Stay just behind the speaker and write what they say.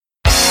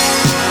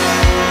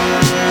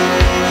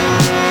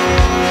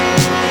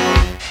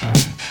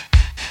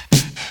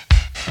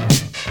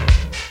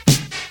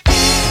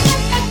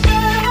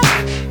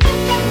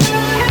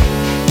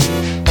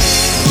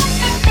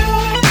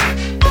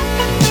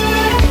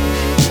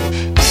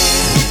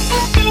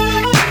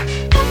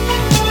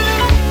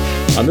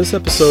On this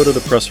episode of the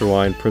Press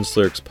Rewind Prince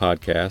Lyrics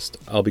podcast,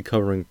 I'll be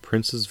covering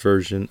Prince's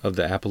version of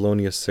the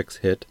Apollonia 6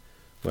 hit,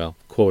 well,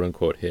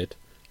 quote-unquote hit,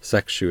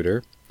 Sex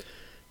Shooter.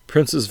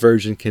 Prince's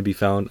version can be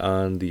found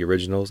on the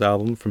Originals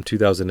album from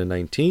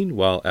 2019,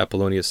 while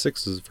Apollonia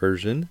 6's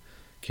version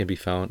can be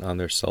found on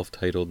their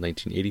self-titled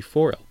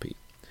 1984 LP.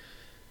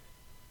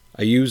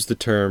 I use the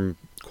term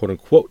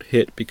quote-unquote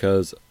hit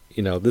because,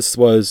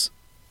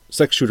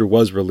 Sex Shooter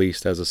was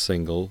released as a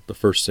single, the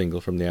first single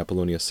from the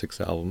Apollonia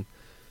 6 album,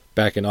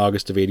 back in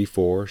August of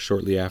 84,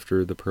 shortly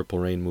after the Purple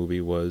Rain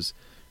movie was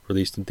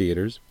released in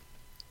theaters.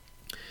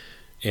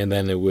 And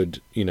then it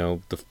would,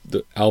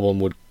 the album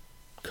would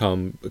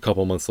come a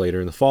couple months later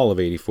in the fall of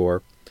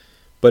 84.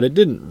 But it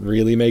didn't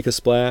really make a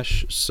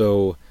splash,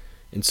 so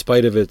in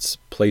spite of its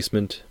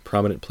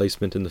prominent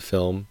placement in the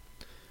film,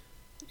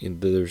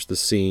 there's the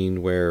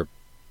scene where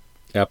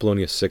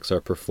Apollonia 6 are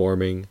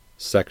performing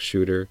Sex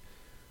Shooter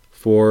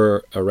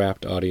for a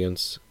rapt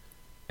audience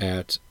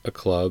at a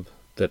club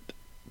that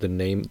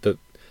the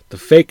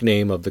fake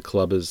name of the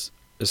club is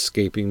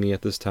escaping me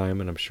at this time,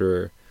 and I'm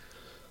sure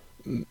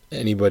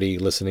anybody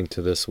listening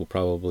to this will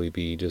probably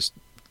be just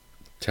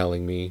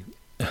telling me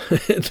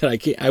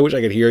that I wish I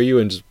could hear you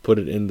and just put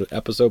it in the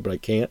episode, but I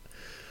can't.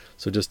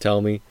 So just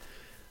tell me.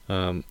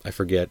 I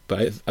forget,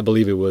 but I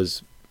believe it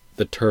was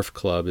the Turf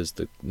Club is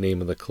the name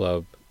of the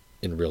club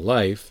in real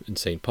life in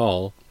St.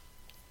 Paul,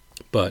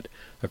 but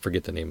I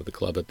forget the name of the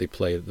club that they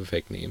play the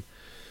fake name.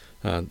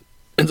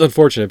 It's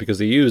unfortunate because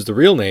they used the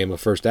real name of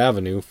First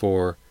Avenue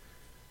for,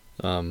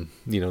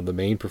 the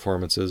main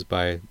performances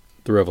by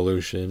The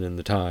Revolution and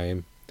The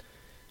Time.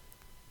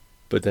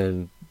 But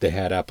then they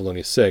had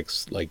Apollonia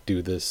 6,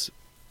 do this,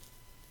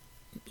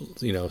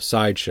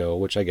 sideshow,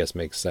 which I guess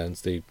makes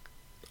sense. They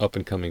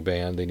up-and-coming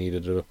band, they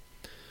needed a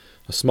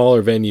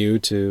smaller venue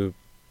to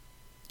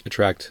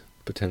attract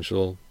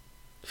potential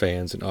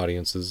fans and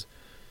audiences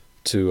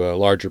to a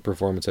larger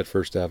performance at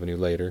First Avenue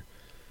later.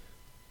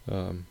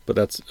 But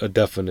that's a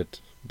definite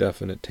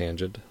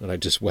tangent that I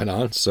just went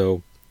on,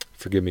 so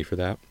forgive me for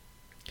that.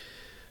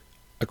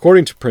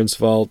 According to Prince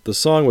Vault, the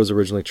song was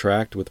originally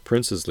tracked with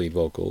Prince's lead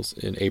vocals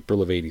in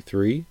April of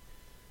 83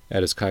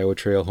 at his Kiowa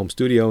Trail home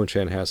studio in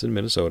Chanhassen,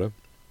 Minnesota.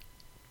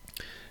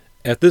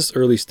 At this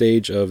early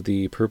stage of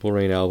the Purple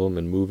Rain album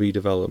and movie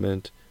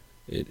development,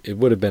 it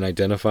would have been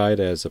identified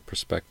as a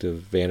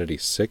prospective Vanity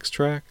 6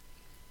 track.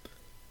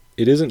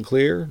 It isn't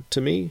clear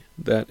to me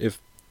that if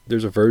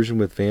there's a version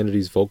with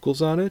Vanity's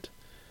vocals on it.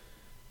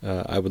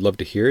 I would love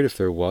to hear it if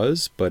there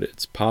was, but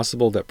it's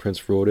possible that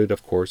Prince wrote it,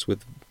 of course,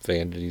 with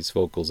Vanity's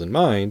vocals in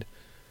mind,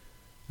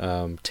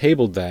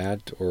 tabled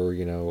that, or,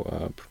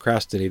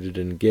 procrastinated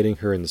in getting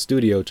her in the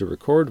studio to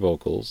record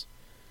vocals,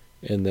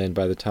 and then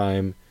by the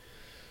time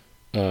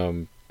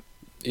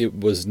it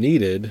was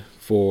needed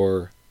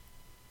for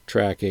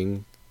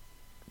tracking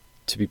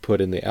to be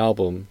put in the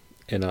album,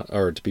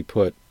 or to be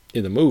put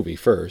in the movie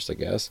first, I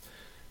guess,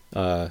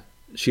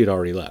 she had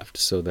already left,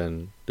 so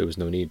then there was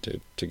no need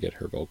to get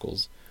her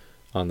vocals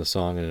on the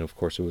song, and of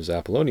course it was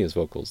Apollonia's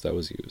vocals that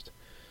was used.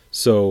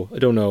 So I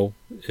don't know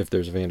if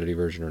there's a Vanity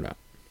version or not.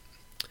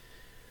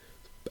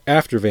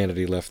 After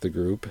Vanity left the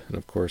group, and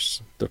of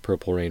course the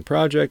Purple Rain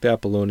project,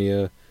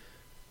 Apollonia,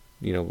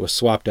 was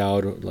swapped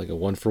out, like a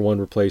one-for-one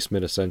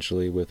replacement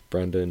essentially with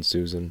Brenda and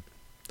Susan,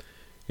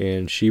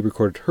 and she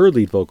recorded her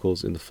lead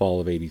vocals in the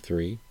fall of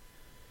 83,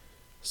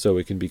 so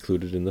it can be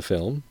included in the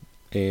film,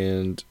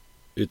 and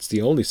it's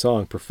the only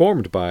song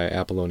performed by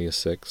Apollonia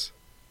 6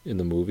 in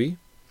the movie.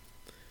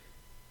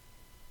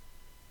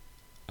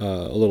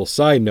 A little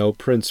side note,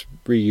 Prince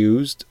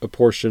reused a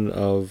portion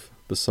of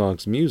the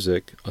song's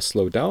music, a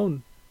slowed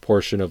down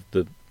portion of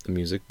the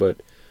music, but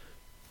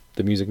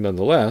the music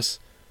nonetheless,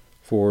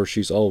 for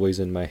She's Always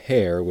in My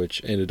Hair, which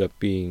ended up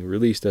being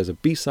released as a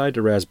B-side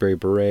to Raspberry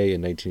Beret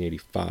in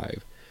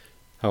 1985.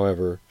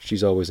 However,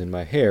 She's Always in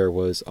My Hair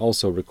was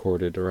also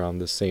recorded around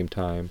the same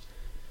time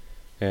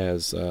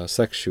as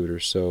Sex Shooter,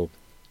 so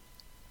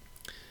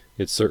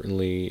it's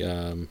certainly,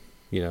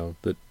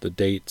 the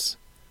dates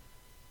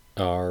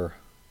are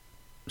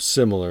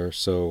similar,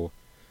 so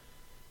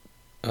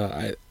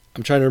I'm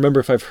trying to remember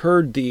if I've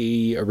heard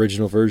the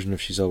original version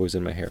of She's Always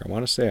in My Hair. I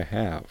want to say I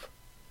have.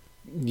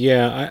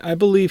 Yeah, I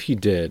believe he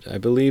did. I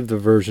believe the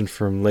version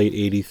from late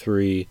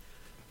 83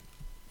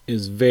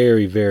 is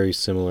very, very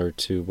similar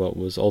to what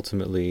was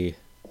ultimately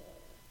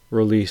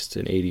released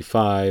in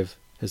 85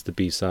 as the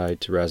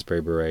B-side to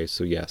Raspberry Beret.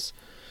 So yes,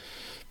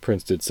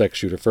 Prince did Sex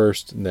Shooter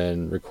first, and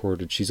then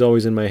recorded She's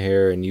Always in My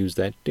Hair and used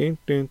that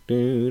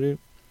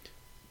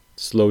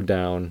slowed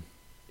down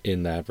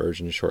in that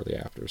version shortly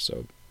after.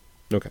 So,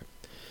 okay,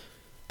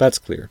 that's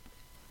clear.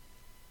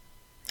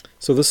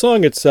 So the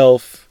song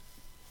itself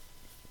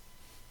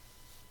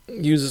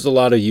uses a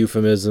lot of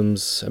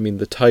euphemisms. I mean,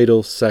 the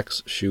title,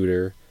 Sex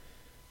Shooter,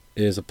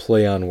 is a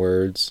play on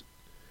words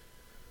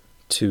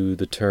to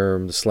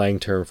the slang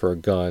term for a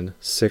gun,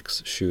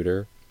 six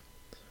shooter,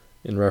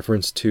 in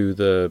reference to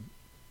the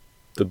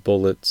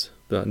bullets,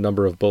 the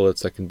number of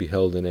bullets that can be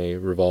held in a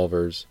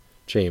revolver's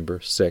chamber,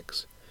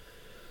 6.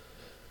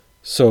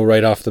 So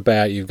right off the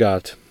bat, you've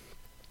got,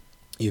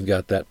 you've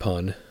got that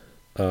pun.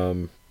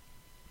 And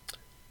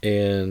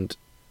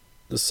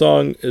the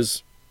song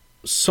is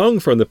sung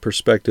from the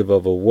perspective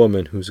of a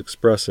woman who's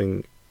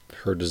expressing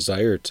her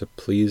desire to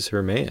please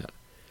her man.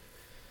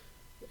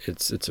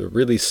 It's a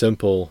really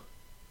simple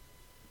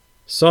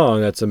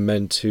song that's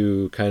meant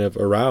to kind of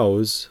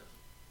arouse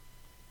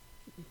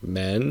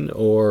men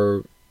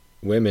or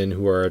women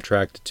who are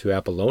attracted to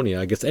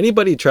Apollonia. I guess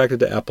anybody attracted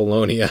to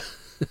Apollonia,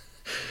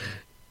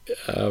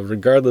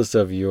 regardless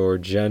of your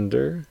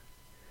gender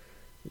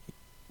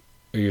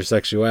or your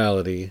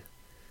sexuality,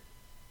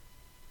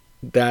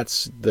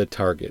 that's the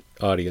target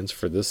audience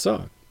for this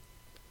song.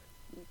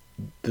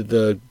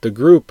 The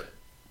group,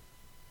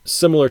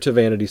 similar to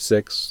Vanity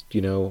Six,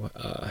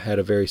 had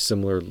a very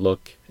similar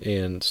look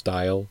and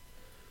style.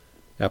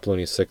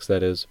 Apollonia 6,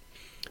 that is,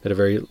 had a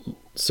very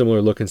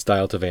similar look and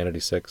style to Vanity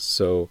Six.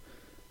 So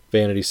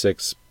Vanity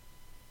Six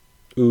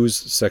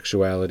oozed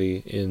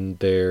sexuality in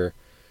their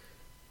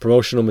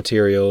promotional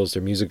materials,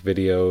 their music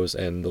videos,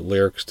 and the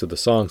lyrics to the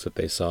songs that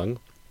they sung.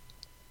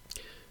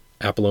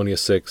 Apollonia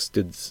 6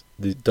 does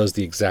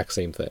the exact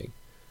same thing.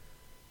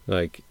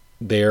 Like,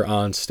 they're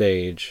on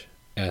stage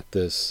at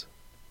this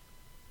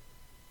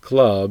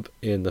club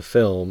in the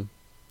film.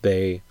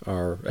 They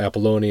are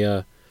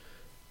Apollonia,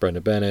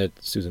 Brenda Bennett,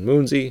 Susan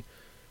Moonsey.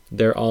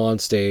 They're all on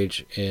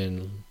stage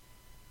in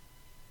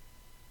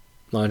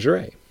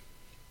lingerie.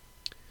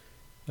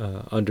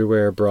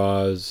 Underwear,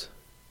 bras,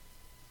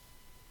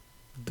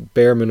 the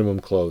bare minimum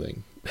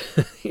clothing,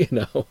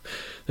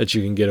 that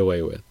you can get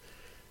away with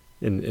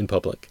in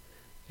public.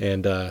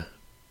 And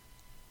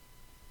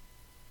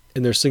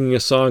they're singing a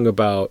song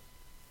about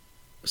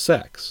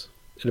sex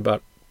and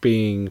about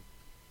being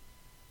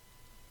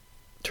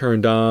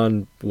turned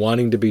on,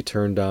 wanting to be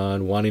turned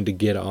on, wanting to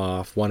get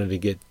off, wanting to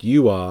get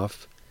you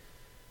off.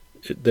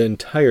 The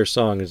entire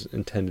song is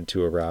intended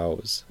to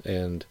arouse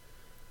and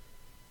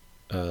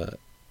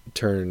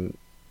turn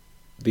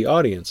the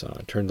audience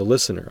on, turn the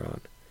listener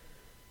on.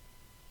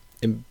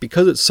 And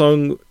because it's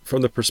sung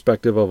from the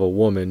perspective of a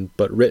woman,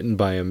 but written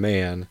by a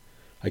man,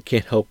 I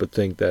can't help but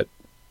think that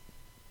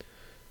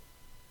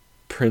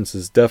Prince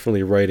is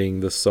definitely writing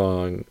this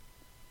song,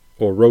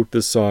 or wrote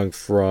this song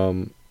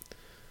from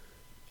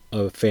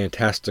a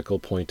fantastical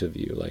point of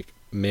view, like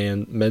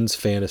men's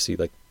fantasy,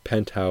 like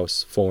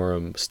Penthouse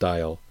Forum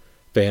style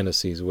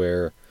fantasies,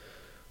 where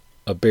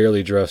a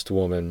barely dressed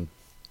woman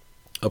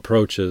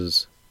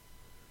approaches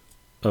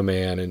a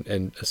man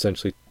and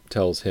essentially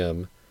tells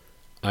him,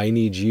 "I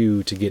need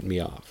you to get me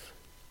off."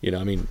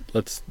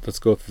 Let's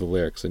go through the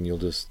lyrics, and you'll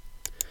just,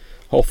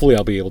 hopefully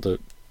I'll be able to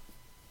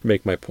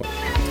make my point.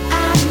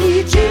 I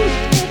need you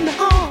to get me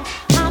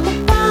off. I'm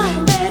a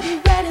bomb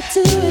ready to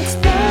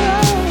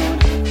explode.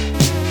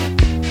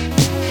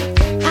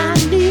 I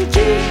need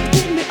you to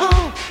get me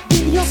off. Be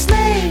your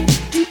slave,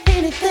 do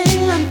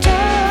anything I'm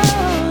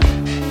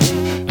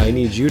told. I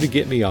need you to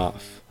get me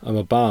off. I'm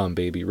a bomb,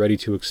 baby, ready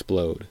to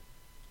explode.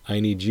 I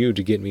need you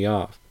to get me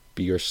off.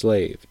 Be your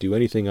slave, do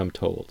anything I'm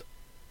told.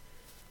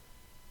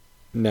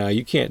 Now,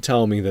 you can't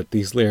tell me that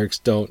these lyrics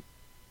don't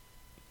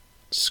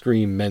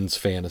scream men's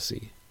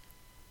fantasy.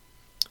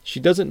 She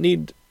doesn't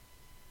need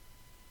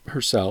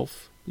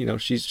herself.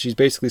 She's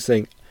basically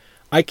saying,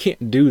 I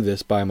can't do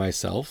this by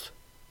myself.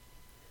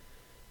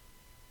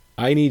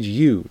 I need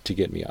you to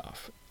get me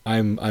off.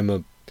 I'm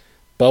a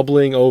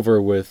bubbling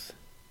over with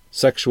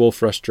sexual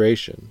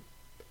frustration.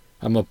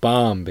 I'm a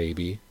bomb,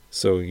 baby.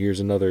 So here's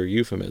another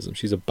euphemism.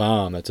 She's a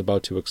bomb that's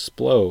about to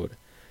explode.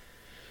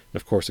 And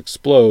of course,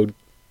 explode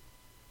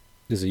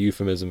is a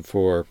euphemism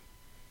for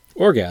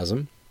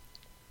orgasm.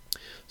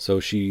 So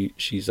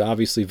she's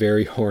obviously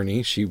very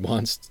horny. She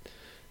wants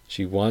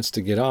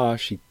to get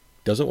off. She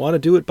doesn't want to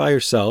do it by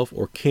herself,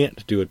 or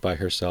can't do it by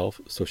herself,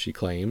 so she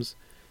claims.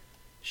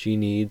 She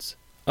needs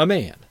a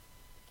man.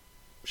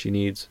 She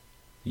needs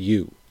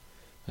you.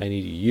 I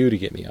need you to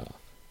get me off.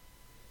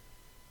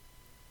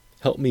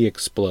 Help me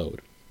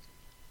explode.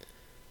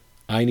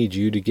 I need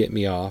you to get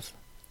me off.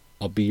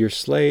 I'll be your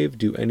slave,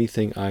 do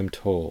anything I'm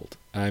told.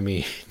 I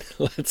mean,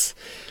 let's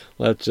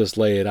just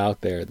lay it out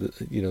there.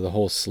 The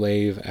whole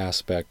slave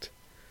aspect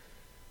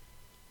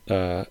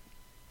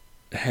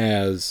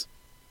has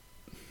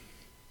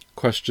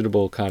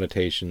questionable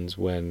connotations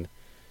when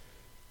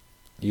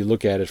you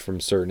look at it from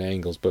certain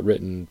angles, but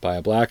written by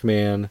a black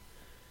man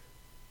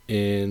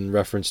in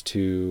reference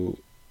to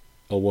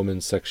a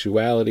woman's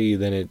sexuality,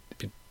 then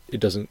it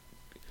doesn't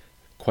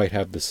quite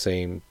have the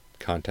same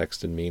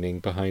context and meaning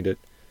behind it.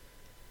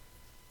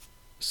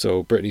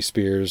 So Britney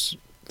Spears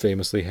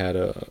famously had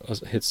a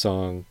hit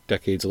song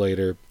decades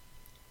later,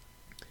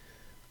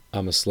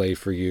 I'm a slave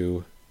for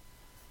you.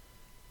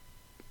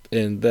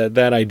 And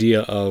that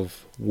idea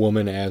of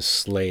woman as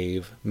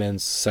slave,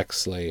 men's sex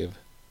slave,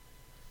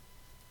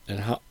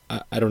 and how,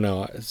 I don't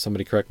know,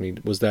 somebody correct me,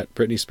 was that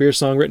Britney Spears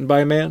song written by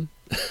a man?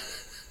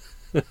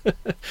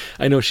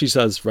 I know she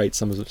does write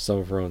some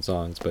of her own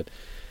songs, but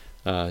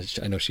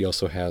I know she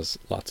also has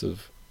lots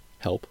of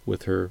help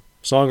with her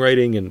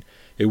songwriting, and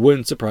it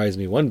wouldn't surprise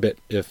me one bit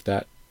if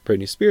that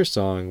Britney Spears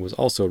song was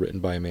also written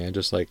by a man,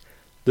 just like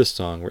this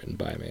song written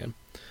by a man.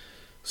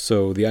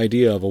 So the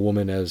idea of a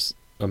woman as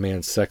a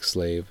man's sex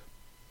slave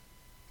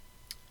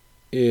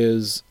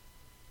is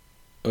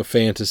a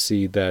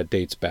fantasy that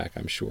dates back,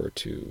 I'm sure,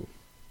 to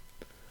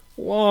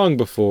long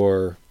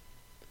before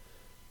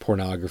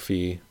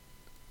pornography,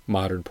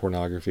 modern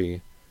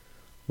pornography,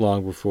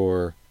 long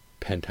before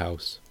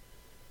Penthouse,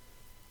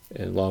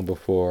 and long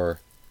before,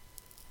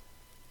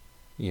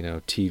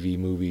 TV,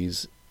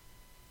 movies,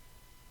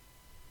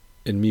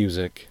 and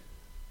music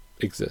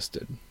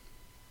existed.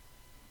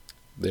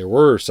 There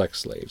were sex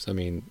slaves. I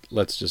mean,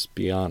 let's just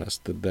be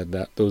honest.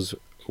 That those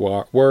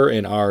were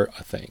and are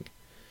a thing,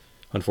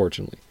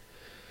 unfortunately.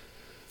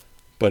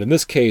 But in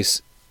this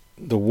case,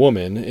 the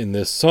woman in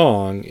this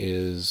song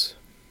is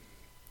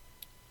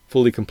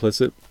fully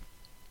complicit.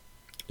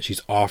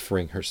 She's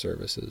offering her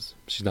services.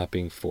 She's not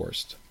being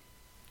forced.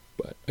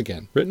 But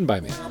again, written by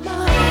man. I'm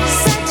a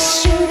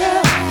sex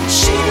shooter,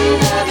 shooting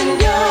love in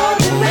your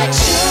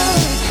direction.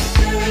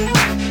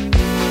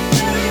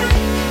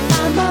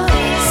 I'm a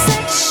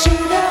sex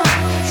shooter,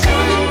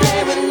 come and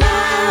play with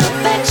my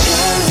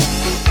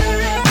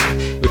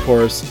affection. The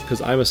chorus,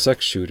 because I'm a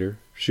sex shooter,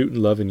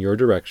 shooting love in your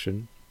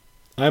direction.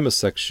 I'm a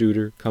sex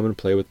shooter, come and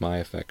play with my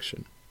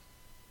affection.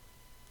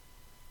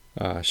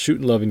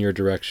 Shooting love in your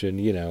direction,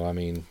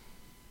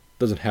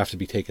 doesn't have to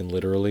be taken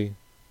literally.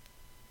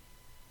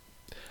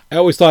 I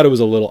always thought it was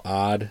a little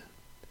odd.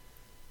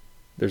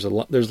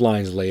 There's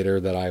lines later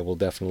that I will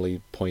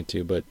definitely point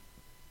to, but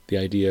the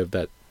idea of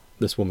that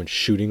this woman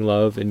shooting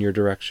love in your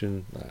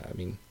direction,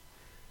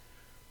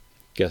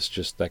 guess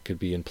just that could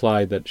be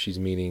implied that she's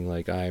meaning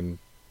like I'm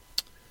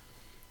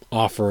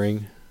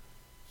offering,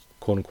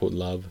 quote unquote,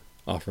 love,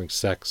 offering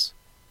sex.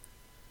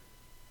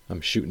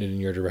 I'm shooting it in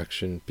your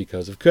direction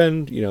because of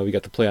Ken. We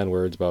got to play on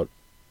words about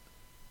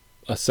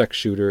a sex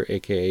shooter,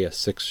 aka a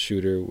six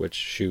shooter, which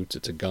shoots.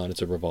 It's a gun,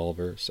 it's a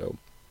revolver. So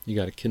you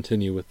got to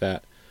continue with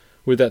that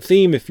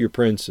theme if you're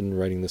Prince and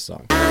writing this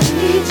song. I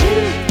need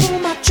you to pull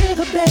my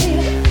trigger,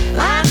 baby.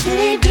 I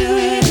can't do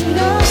it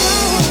alone.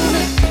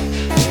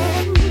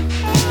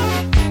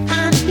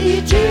 I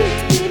need you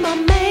to be my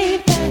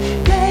main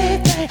thing,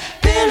 baby.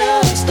 Pillow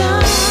of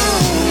stone.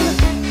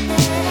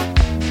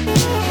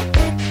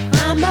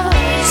 I'm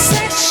a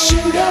sex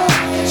shooter,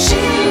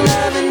 shooting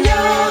love in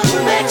your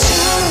direction.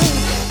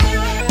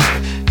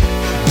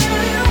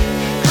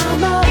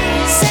 I'm a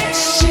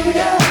sex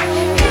shooter,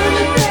 come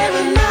and play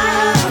with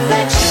my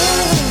affection.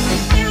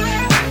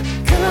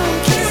 Come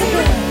on, kiss it,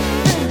 girl.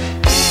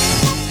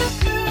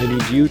 I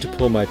need you to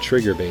pull my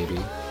trigger, baby.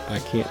 I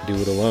can't do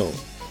it alone.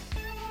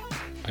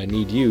 I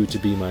need you to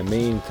be my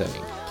main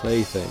thing,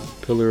 plaything,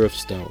 pillar of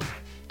stone.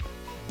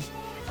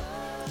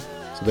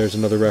 So there's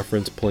another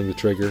reference, pulling the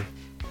trigger.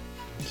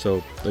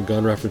 So the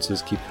gun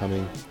references keep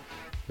coming.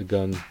 The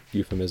gun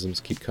euphemisms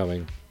keep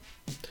coming.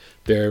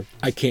 There,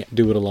 I can't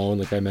do it alone,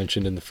 like I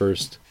mentioned in the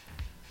first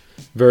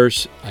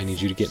verse. I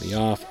need you to get me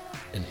off.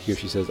 And here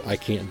she says, I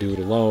can't do it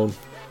alone.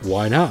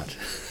 Why not?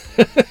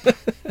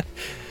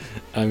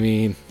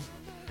 I'm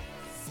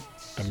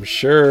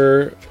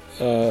sure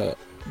the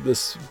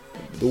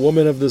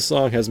woman of this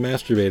song has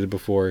masturbated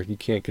before. You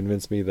can't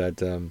convince me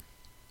that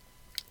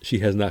she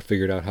has not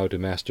figured out how to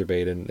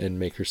masturbate and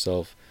make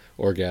herself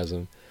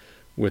orgasm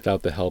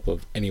without the help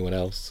of anyone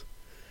else.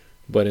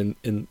 But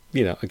in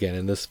again,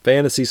 in this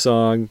fantasy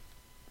song,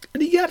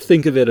 and you gotta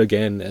think of it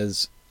again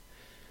as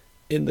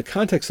in the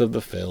context of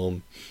the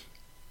film,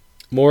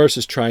 Morris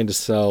is trying to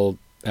sell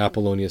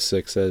Apollonia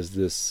 6 as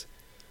this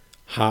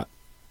hot,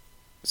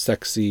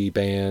 sexy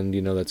band,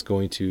 that's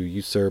going to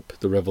usurp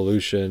the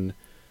revolution,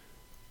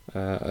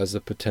 as a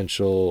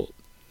potential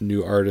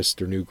new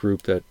artist or new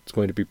group that's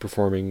going to be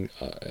performing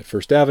at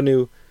First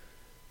Avenue.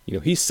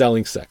 He's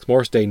selling sex.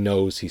 Morris Day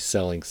knows he's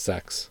selling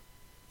sex.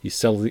 He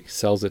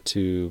sells it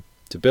to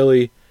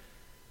Billy,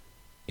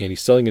 and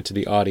he's selling it to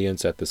the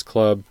audience at this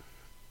club.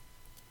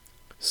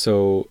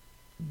 So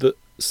the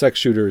sex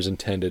shooter is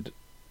intended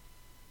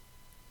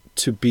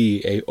to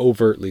be a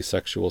overtly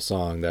sexual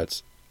song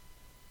that's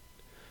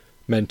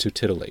meant to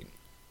titillate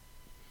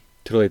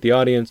the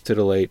audience,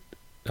 titillate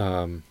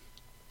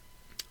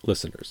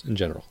listeners in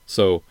general.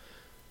 So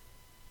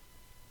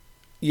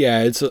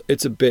yeah,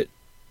 it's a bit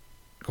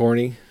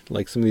corny.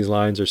 Like some of these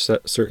lines are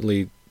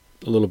certainly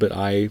a little bit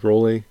eye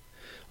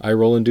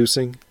roll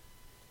inducing,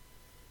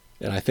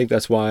 and I think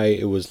that's why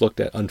it was looked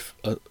at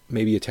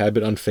maybe a tad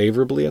bit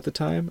unfavorably at the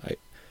time.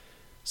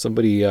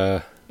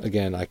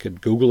 Again, I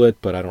could Google it,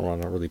 but I don't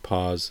want to really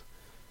pause.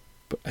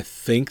 But I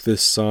think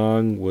this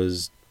song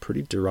was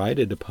pretty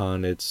derided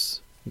upon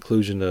its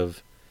inclusion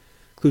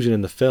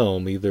in the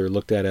film, either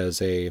looked at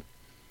as a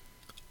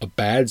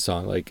bad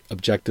song, like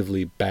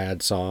objectively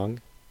bad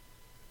song,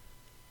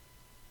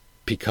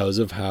 because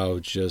of how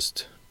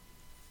just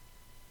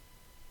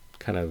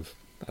kind of,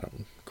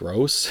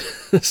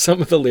 gross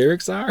some of the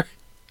lyrics are.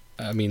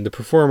 The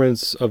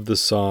performance of the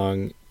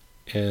song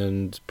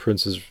and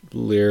Prince's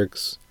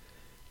lyrics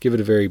give it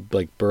a very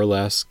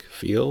burlesque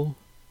feel.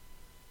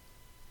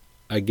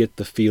 I get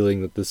the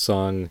feeling that this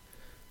song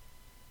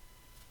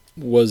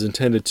was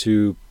intended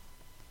to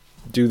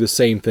do the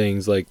same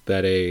things like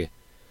that a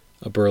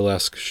a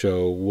burlesque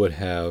show would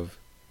have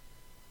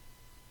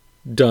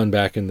done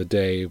back in the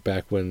day,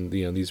 back when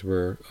these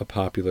were a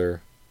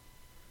popular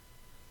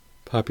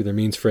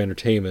means for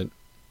entertainment.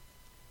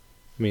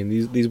 I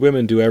mean, these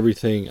women do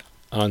everything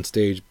on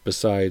stage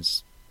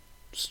besides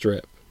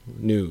strip,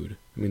 nude.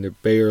 I mean, they're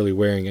barely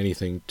wearing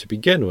anything to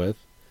begin with.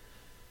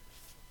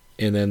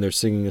 And then they're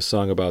singing a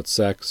song about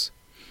sex.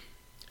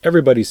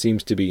 Everybody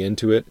seems to be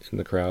into it in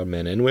the crowd,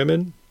 men and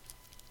women.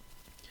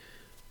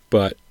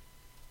 But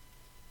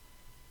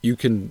you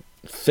can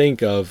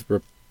think of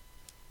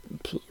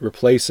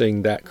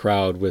replacing that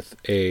crowd with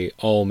a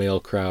all-male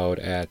crowd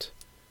at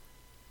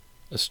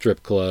a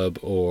strip club,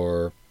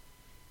 or,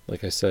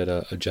 like I said,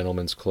 a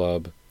gentleman's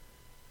club.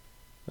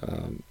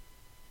 And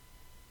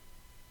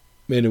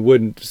it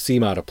wouldn't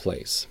seem out of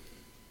place.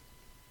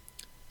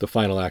 The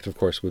final act, of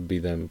course, would be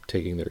them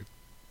taking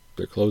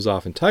their clothes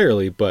off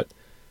entirely, but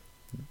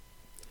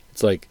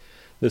it's like,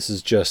 this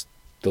is just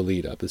the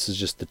lead up. This is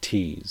just the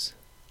tease.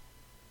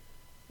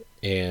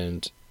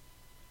 And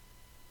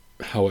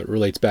how it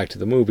relates back to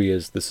the movie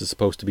is, this is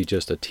supposed to be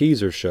just a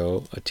teaser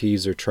show, a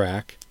teaser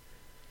track,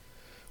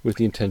 with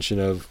the intention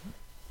of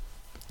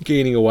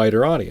gaining a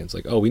wider audience.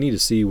 Like, oh, we need to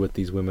see what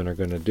these women are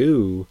going to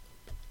do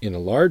in a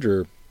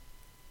larger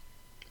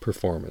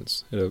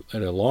performance, in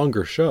a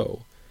longer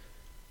show.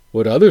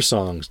 What other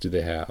songs do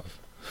they have?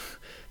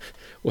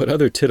 What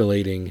other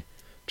titillating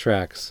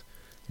tracks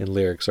and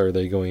lyrics are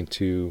they going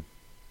to,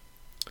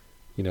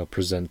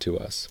 present to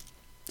us?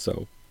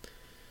 So,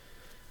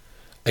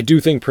 I do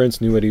think Prince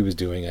knew what he was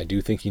doing. I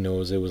do think he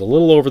knows it was a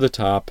little over the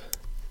top.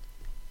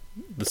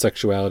 The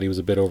sexuality was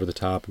a bit over the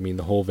top. I mean,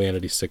 the whole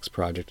Vanity 6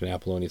 project and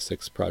Apollonia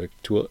 6 project,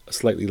 to a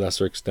slightly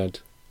lesser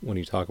extent when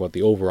you talk about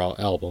the overall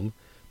album,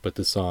 but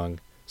the song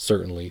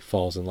certainly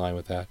falls in line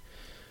with that,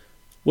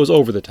 was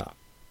over the top.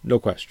 No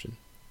question.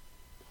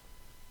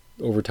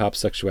 Over top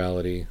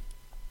sexuality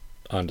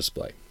on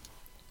display.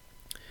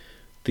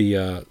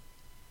 The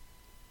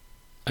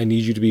I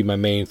need you to be my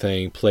main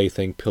thing,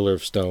 plaything, pillar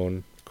of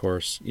stone. Of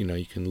course,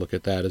 you can look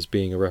at that as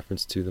being a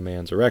reference to the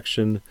man's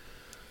erection.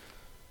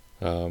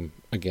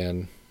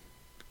 Again,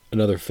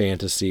 another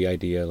fantasy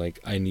idea, like,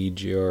 I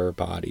need your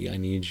body, I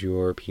need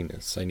your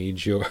penis, I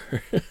need your...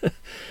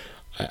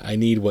 I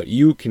need what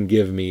you can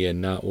give me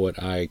and not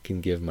what I can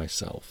give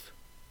myself.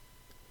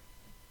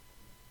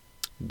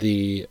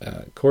 The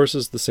chorus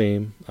is the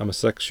same. I'm a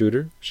sex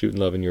shooter, shooting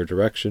love in your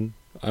direction.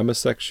 I'm a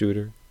sex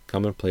shooter,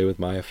 come and play with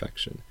my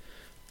affection.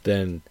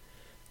 Then,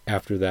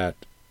 after that,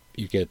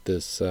 you get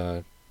this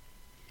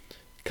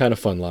kind of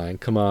fun line,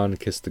 come on,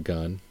 kiss the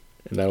gun.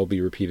 And that'll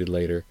be repeated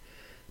later.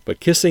 But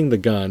kissing the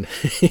gun,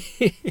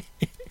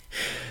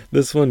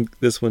 this one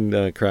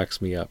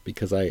cracks me up,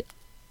 because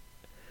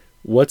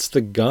what's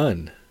the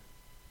gun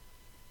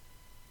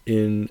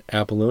in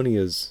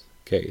Apollonia's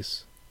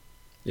case?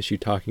 Is she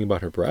talking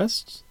about her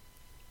breasts?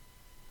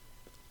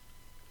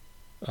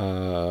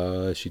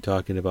 Is she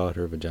talking about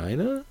her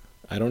vagina?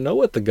 I don't know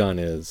what the gun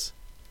is.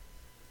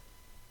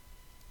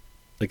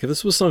 Like, if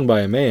this was sung by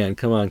a man,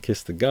 come on,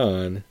 kiss the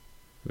gun.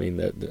 I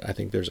mean, I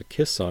think there's a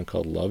Kiss song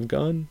called Love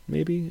Gun,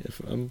 maybe, if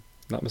I'm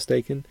not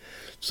mistaken.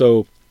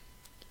 So,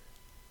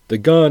 the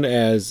gun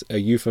as a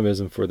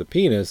euphemism for the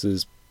penis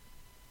is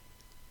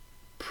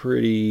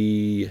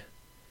pretty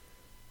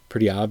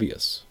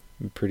obvious,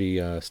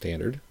 pretty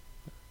standard.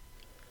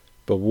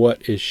 But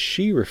what is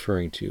she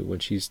referring to when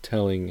she's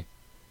telling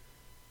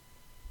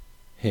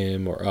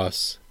him or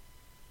us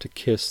to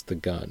kiss the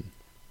gun?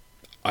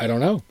 I don't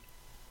know.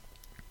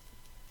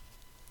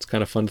 It's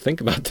kind of fun to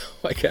think about,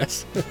 though, I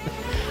guess. No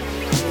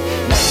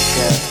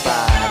girl's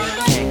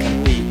body can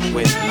compete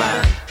with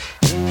mine.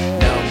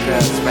 No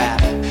girl's rap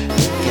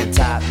can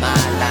top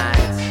my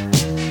lines.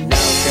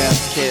 No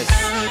girl's kiss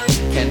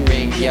can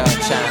ring your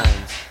chimes.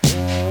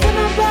 Come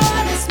on,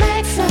 boy, let's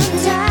make some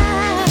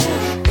time.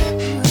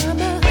 I'm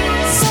a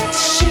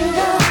sex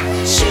shooter,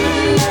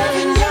 shooting love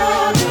in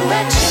your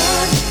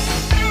direction.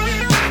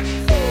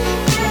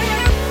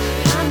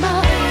 I'm a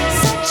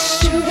sex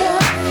shooter,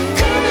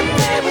 come and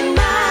play with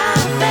my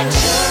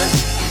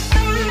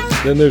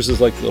affection. Then there's this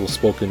little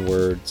spoken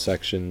word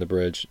section, the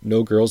bridge.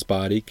 No girl's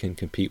body can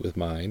compete with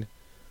mine.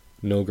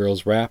 No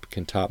girl's rap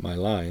can top my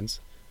lines.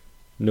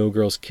 No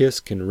girl's kiss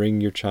can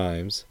ring your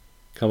chimes.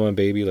 Come on,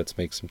 baby, let's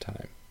make some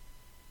time.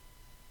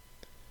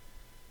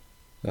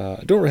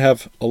 I don't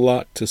have a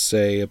lot to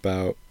say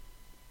about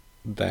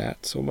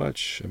that so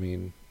much. I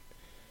mean,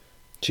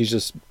 she's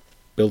just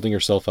building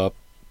herself up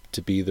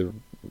to be the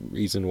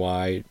reason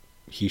why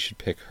he should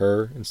pick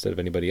her instead of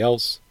anybody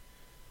else.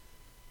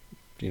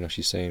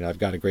 She's saying, I've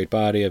got a great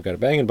body, I've got a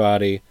banging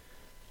body,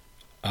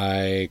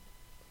 I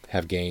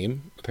have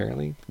game,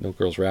 apparently. No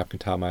girl's rap can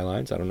top my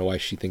lines. I don't know why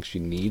she thinks she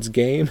needs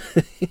game,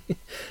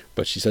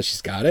 but she says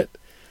she's got it.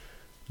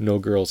 No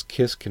girl's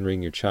kiss can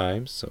ring your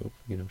chimes. So,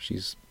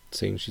 she's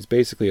saying she's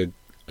basically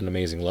an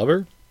amazing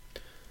lover.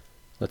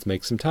 Let's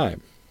make some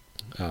time.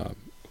 Of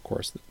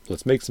course,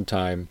 let's make some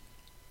time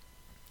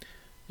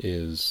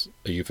is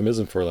a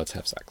euphemism for let's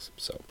have sex.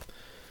 So,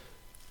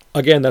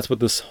 again, that's what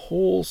this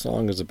whole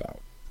song is about,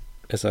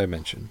 as I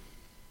mentioned.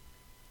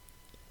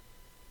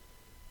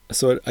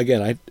 So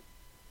again,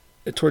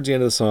 towards the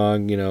end of the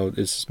song,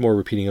 it's just more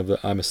repeating of the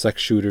 "I'm a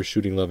sex shooter,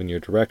 shooting love in your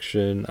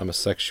direction. I'm a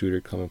sex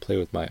shooter, come and play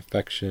with my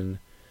affection."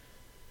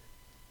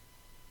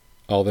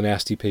 All the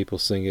nasty people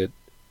sing it,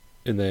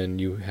 and then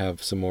you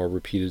have some more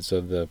repeateds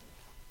of the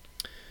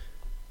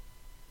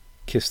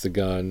 "Kiss the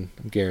gun,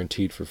 I'm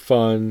guaranteed for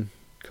fun.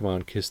 Come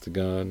on, kiss the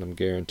gun, I'm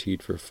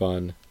guaranteed for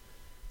fun."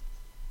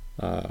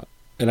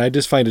 And I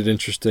just find it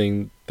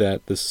interesting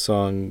that this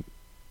song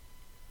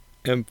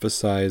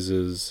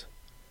emphasizes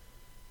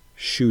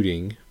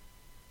shooting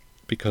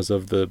because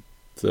of the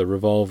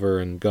revolver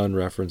and gun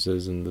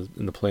references and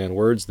the play on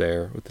words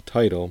there with the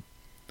title.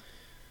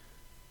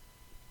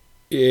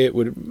 It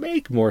would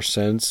make more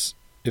sense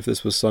if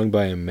this was sung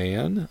by a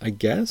man, I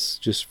guess,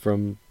 just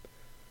from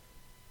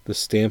the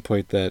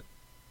standpoint that,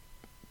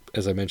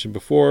 as I mentioned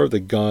before, the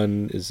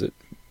gun has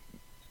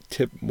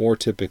been more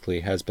typically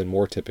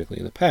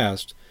in the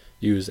past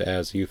used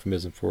as a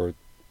euphemism for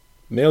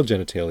male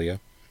genitalia.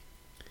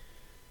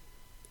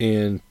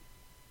 And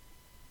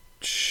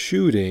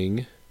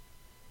shooting,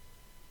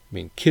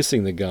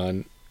 kissing the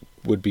gun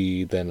would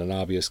be then an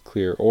obvious,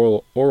 clear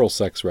oral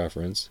sex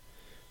reference.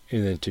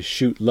 And then to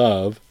shoot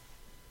love,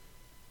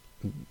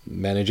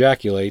 men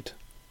ejaculate.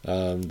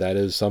 That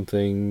is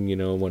something,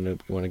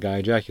 when a guy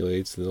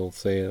ejaculates, they'll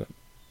say,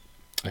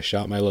 "I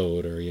shot my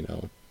load," or,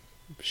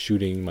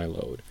 shooting my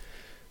load.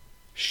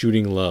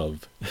 Shooting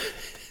love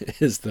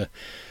is the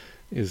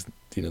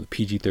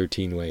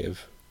PG-13 way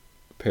of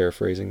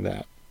paraphrasing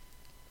that.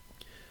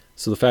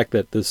 So the fact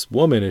that this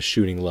woman is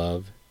shooting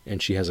love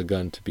and she has a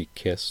gun to be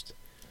kissed,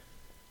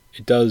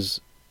 it does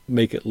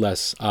make it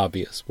less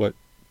obvious what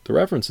the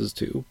references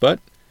to, but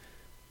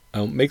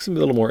makes them a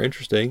little more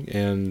interesting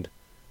and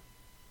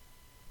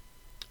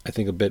I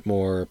think a bit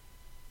more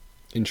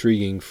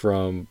intriguing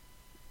from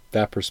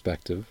that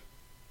perspective.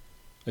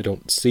 I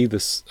don't see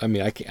this.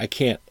 I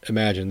can't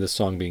imagine this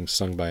song being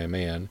sung by a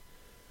man.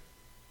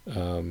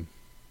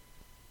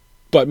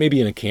 But maybe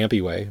in a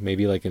campy way,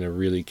 maybe like in a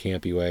really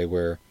campy way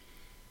where,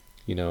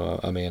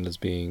 a man is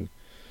being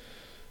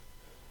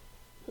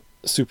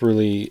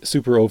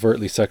super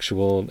overtly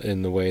sexual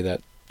in the way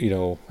that,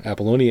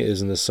 Apollonia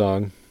is in this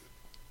song.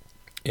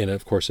 And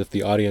of course, if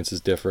the audience is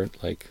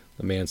different, like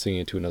a man singing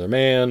it to another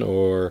man,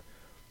 or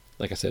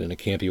like I said, in a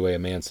campy way, a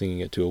man singing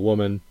it to a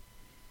woman,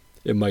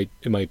 it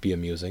might be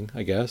amusing,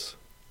 I guess,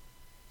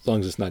 as long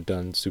as it's not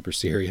done super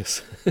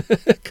serious.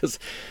 Because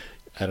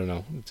I don't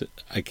know,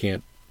 I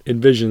can't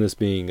envision this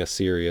being a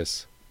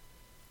serious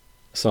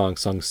song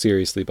sung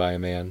seriously by a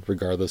man,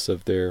 regardless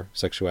of their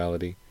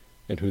sexuality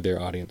and who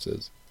their audience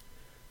is.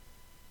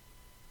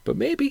 But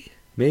maybe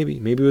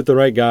with the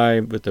right guy,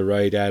 with the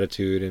right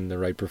attitude and the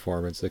right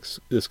performance,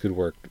 this could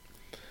work.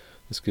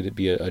 This could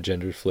be a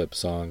gender flip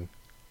song,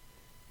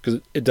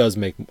 because it does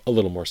make a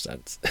little more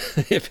sense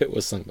if it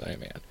was sung by a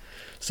man.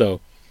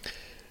 So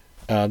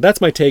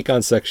that's my take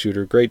on Sex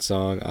Shooter. Great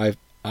song.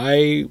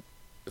 I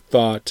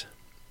thought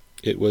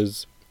it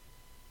was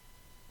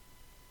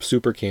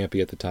super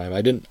campy at the time.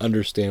 I didn't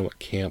understand what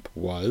camp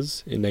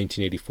was in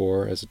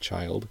 1984 as a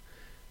child,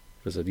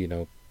 as a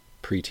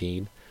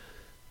preteen.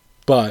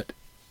 But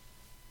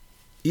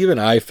even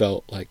I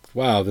felt like,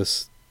 wow, the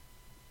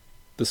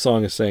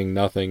song is saying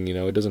nothing.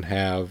 It doesn't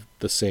have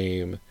the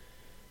same.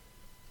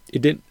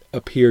 It didn't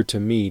appear to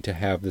me to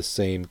have the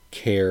same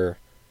care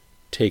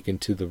taken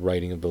to the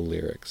writing of the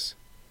lyrics.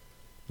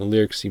 The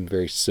lyrics seemed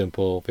very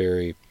simple,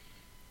 very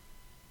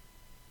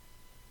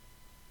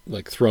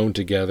thrown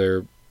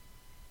together,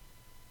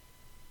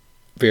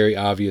 very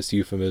obvious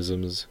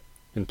euphemisms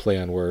and play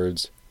on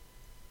words.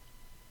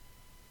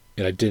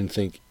 And I didn't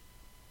think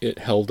it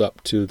held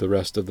up to the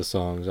rest of the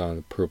songs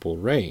on Purple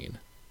Rain,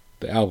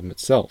 the album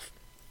itself.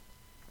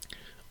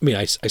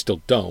 I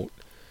still don't,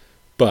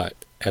 but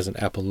as an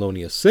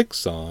Apollonia 6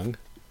 song,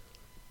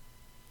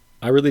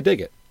 I really dig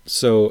it.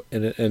 So,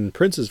 and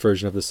Prince's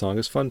version of the song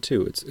is fun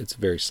too. It's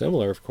very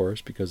similar, of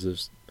course, because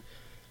it's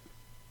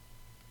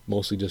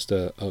mostly just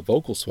a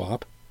vocal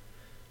swap.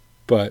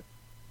 But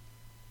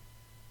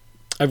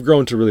I've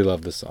grown to really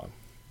love this song.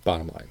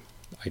 Bottom line,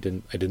 I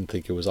didn't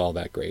think it was all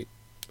that great,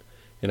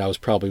 and I was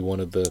probably one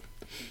of the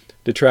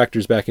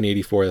detractors back in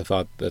 '84 that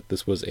thought that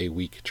this was a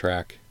weak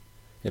track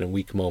and a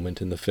weak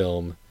moment in the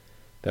film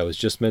that was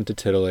just meant to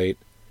titillate,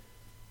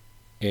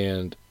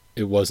 and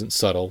it wasn't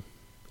subtle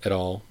at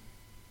all.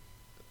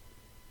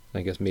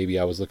 I guess maybe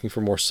I was looking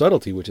for more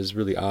subtlety, which is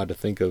really odd to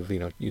think of.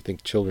 You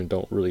think children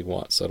don't really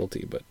want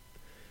subtlety, but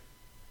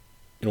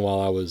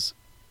while I was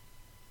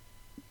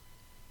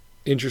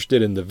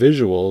interested in the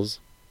visuals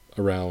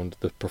around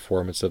the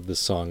performance of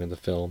this song in the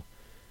film,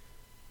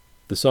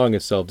 the song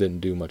itself didn't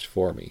do much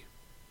for me,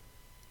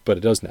 but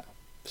it does now.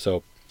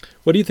 So,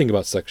 what do you think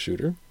about Sex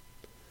Shooter?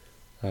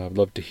 I'd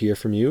love to hear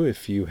from you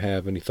if you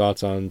have any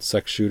thoughts on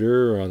Sex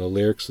Shooter or on the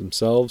lyrics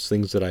themselves,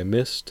 things that I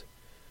missed,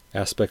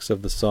 aspects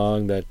of the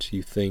song that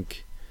you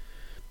think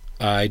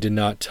I did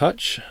not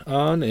touch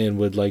on and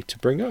would like to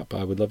bring up.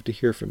 I would love to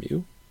hear from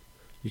you.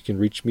 You can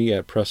reach me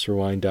at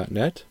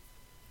pressrewind.net.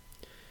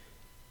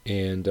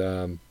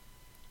 And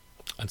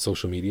on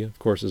social media, of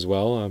course, as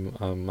well.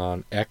 I'm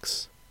on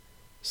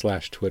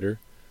X/Twitter,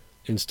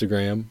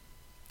 Instagram,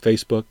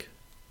 Facebook,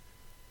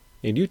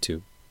 and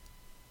YouTube.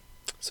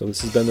 So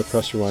this has been the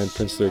Press Rewind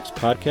Prince Lyrics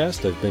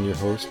podcast. I've been your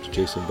host,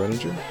 Jason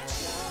Brenninger.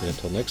 And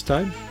until next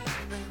time,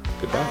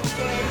 goodbye.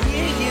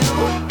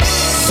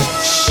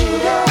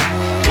 Shooter,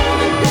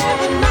 coming down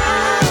with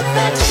my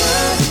affection.